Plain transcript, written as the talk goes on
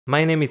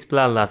My name is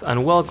Plalas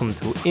and welcome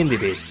to Indie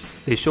Bits,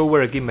 the show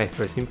where I give my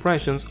first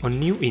impressions on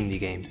new indie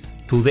games.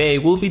 Today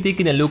we'll be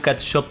taking a look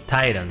at Shop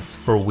Titans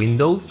for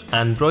Windows,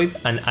 Android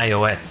and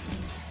iOS.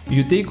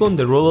 You take on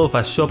the role of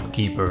a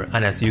shopkeeper,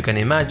 and as you can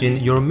imagine,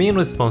 your main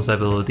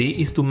responsibility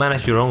is to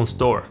manage your own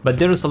store, but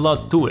there is a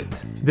lot to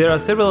it. There are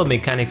several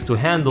mechanics to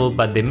handle,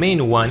 but the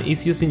main one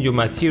is using your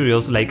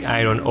materials like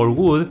iron or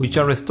wood, which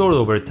are restored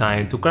over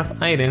time to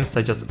craft items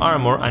such as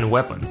armor and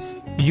weapons.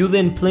 You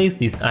then place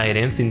these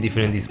items in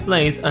different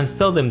displays and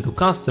sell them to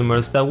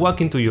customers that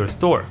walk into your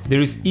store.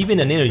 There is even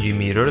an energy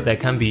meter that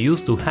can be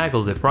used to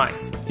haggle the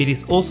price. It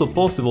is also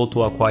possible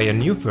to acquire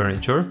new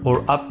furniture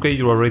or upgrade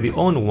your already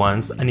owned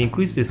ones and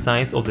increase the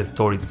size of the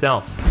store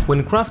itself.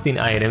 When crafting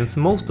items,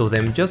 most of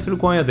them just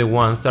require the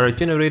ones that are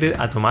generated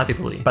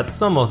automatically, but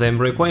some of them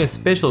require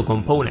special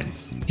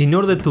components. In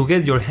order to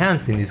get your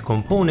hands in these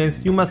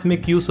components, you must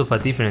make use of a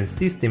different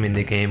system in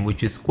the game,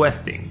 which is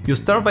questing. You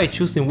start by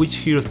choosing which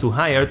heroes to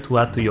hire to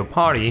add to your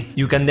party.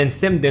 You can then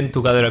send them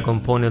to gather a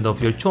component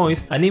of your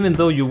choice, and even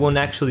though you won't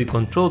actually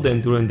control them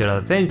during their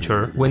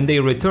adventure, when they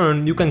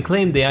return you can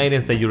claim the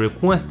items that you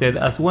requested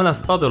as well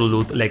as other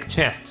loot like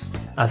chests.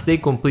 As they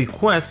complete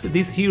quests,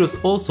 these heroes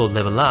also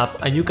level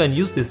up and you can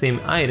use the same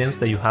items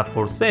that you have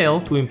for sale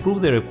to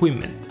improve their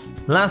equipment.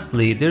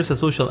 Lastly, there's a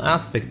social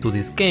aspect to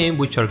this game,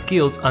 which are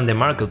guilds and the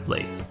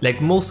marketplace. Like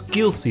most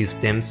guild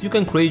systems, you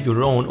can create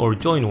your own or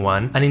join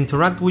one and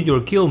interact with your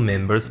guild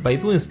members by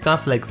doing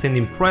stuff like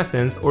sending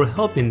presents or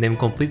helping them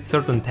complete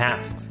certain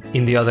tasks.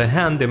 On the other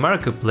hand, the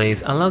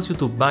marketplace allows you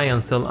to buy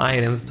and sell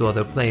items to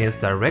other players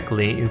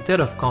directly instead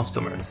of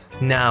customers.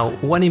 Now,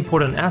 one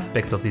important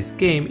aspect of this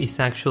game is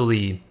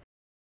actually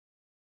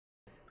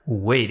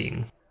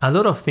waiting. A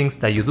lot of things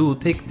that you do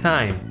take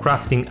time.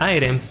 Crafting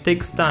items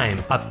takes time,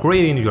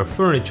 upgrading your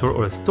furniture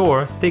or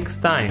store takes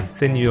time,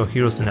 sending your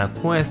heroes on a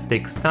quest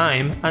takes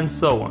time, and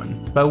so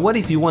on. But what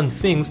if you want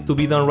things to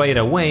be done right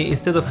away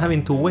instead of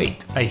having to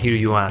wait, I hear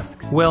you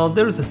ask? Well,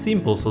 there is a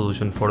simple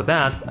solution for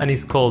that, and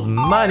it's called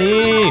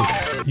money!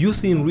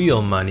 Using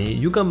real money,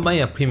 you can buy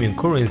a premium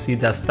currency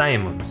that's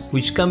diamonds,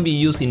 which can be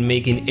used in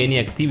making any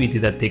activity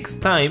that takes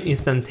time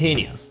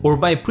instantaneous, or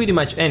buy pretty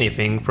much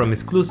anything from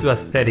exclusive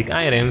aesthetic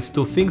items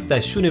to things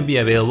that shouldn't be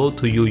available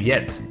to you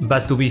yet.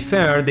 But to be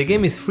fair, the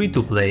game is free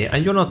to play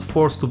and you're not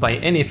forced to buy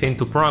anything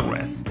to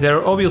progress. There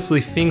are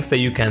obviously things that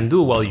you can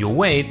do while you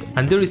wait,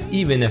 and there is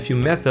even a few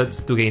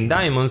methods to gain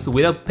diamonds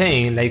without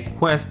paying, like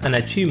quests and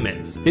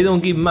achievements. They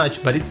don't give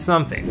much, but it's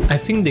something. I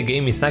think the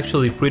game is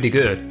actually pretty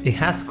good. It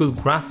has good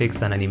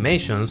graphics and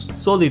animations,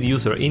 solid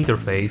user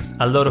interface,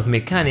 a lot of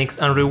mechanics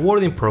and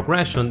rewarding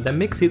progression that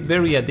makes it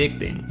very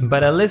addicting.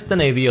 But a less than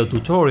ideal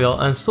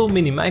tutorial and so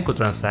many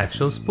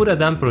microtransactions put a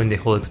damper in the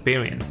whole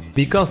experience.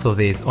 Because of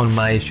this, on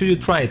my should you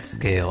try it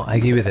scale, I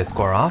give it a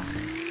score of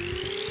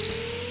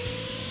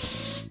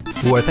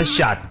worth a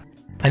shot.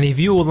 And if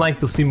you would like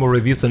to see more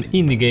reviews on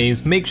indie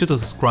games, make sure to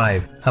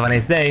subscribe. Have a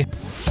nice day!